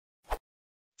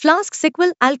Flask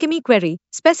SQLAlchemy query,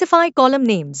 specify column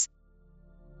names.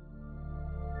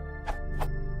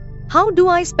 How do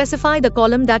I specify the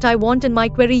column that I want in my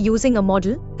query using a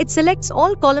model? It selects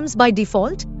all columns by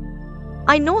default.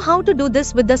 I know how to do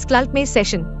this with the SQLAlchemy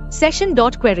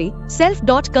session.query,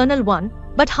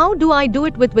 self.kernel1, but how do I do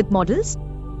it with models?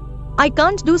 I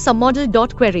can't do some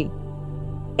model.query.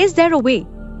 Is there a way?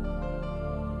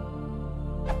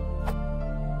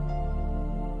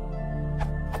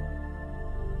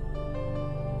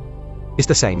 Is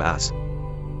the same as.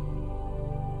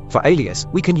 For alias,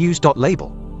 we can use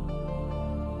 .label.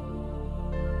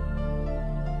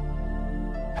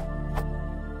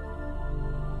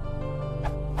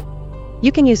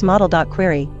 You can use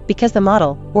model.query, because the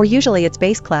model, or usually its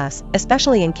base class,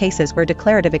 especially in cases where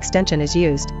declarative extension is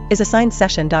used, is assigned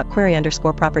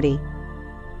session.query_property.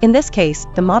 In this case,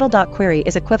 the model.query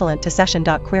is equivalent to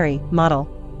session.query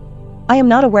model. I am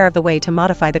not aware of the way to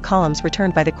modify the columns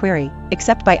returned by the query,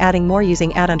 except by adding more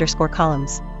using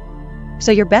add_columns.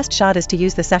 So your best shot is to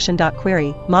use the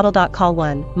session.query,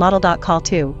 model.call1,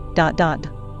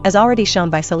 model.call2, as already shown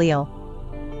by Salil.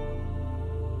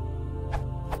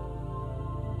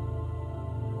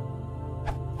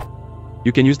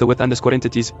 You can use the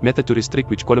with_entities method to restrict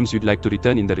which columns you'd like to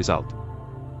return in the result.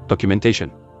 Documentation.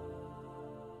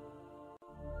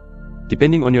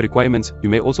 Depending on your requirements, you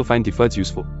may also find deferreds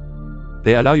useful.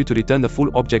 They allow you to return the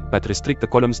full object but restrict the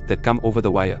columns that come over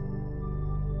the wire.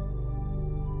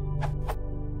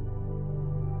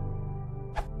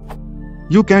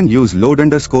 You can use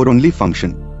load_only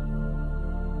function.